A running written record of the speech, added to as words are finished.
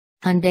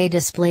Hyundai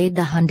displayed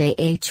the Hyundai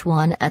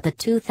H1 at the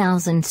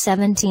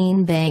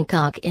 2017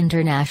 Bangkok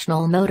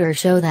International Motor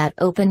Show that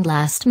opened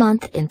last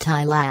month in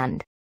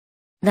Thailand.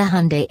 The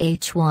Hyundai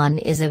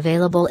H1 is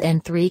available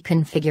in 3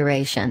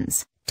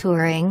 configurations: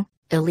 Touring,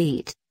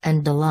 Elite,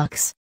 and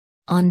Deluxe.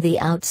 On the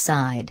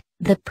outside,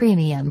 the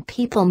premium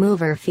people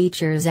mover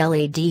features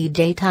LED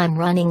daytime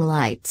running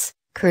lights,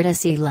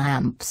 courtesy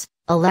lamps,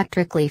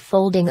 electrically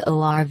folding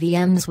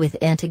ORVMs with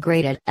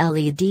integrated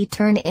LED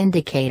turn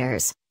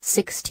indicators,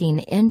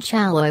 16-inch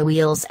alloy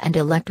wheels and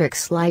electric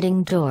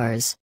sliding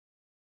doors.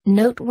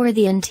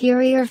 Noteworthy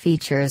interior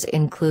features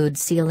include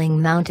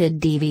ceiling-mounted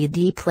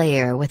DVD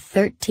player with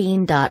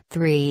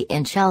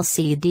 13.3-inch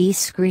LCD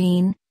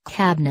screen,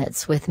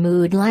 cabinets with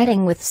mood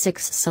lighting with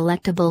 6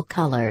 selectable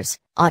colors,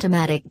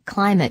 automatic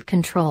climate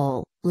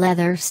control,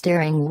 leather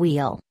steering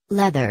wheel,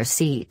 leather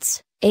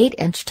seats,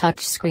 8-inch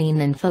touchscreen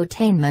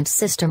infotainment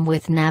system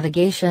with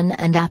navigation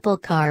and Apple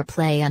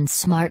CarPlay and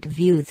Smart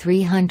View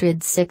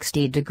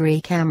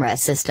 360-degree camera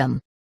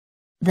system.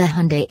 The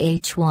Hyundai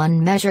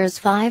H1 measures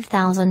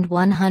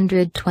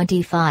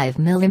 5,125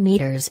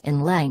 mm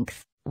in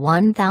length,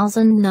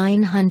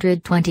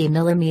 1,920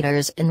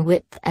 mm in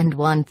width and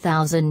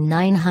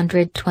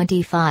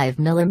 1,925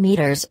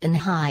 mm in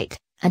height,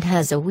 and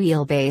has a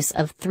wheelbase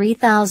of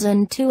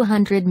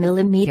 3,200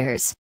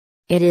 mm.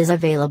 It is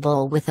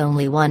available with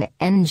only one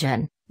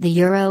engine, the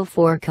Euro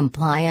 4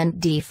 compliant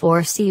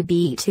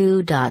D4CB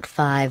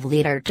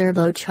 2.5-liter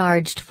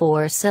turbocharged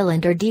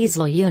 4-cylinder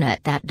diesel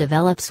unit that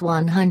develops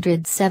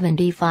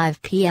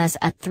 175 PS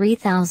at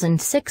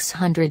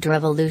 3,600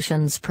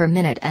 revolutions per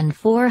minute and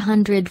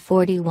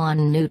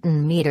 441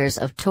 Newton-meters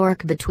of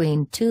torque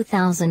between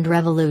 2,000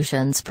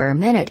 revolutions per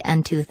minute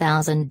and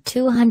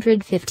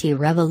 2,250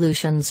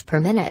 revolutions per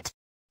minute.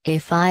 A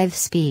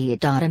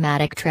 5-speed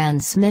automatic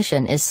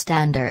transmission is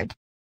standard.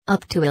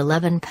 Up to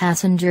 11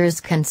 passengers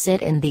can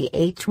sit in the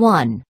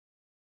H1.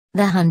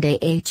 The Hyundai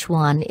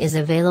H1 is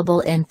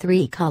available in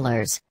 3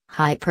 colors: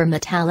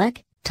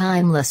 hypermetallic,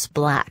 timeless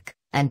black,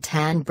 and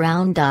tan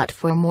brown.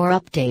 For more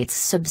updates,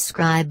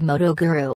 subscribe Moto Guru.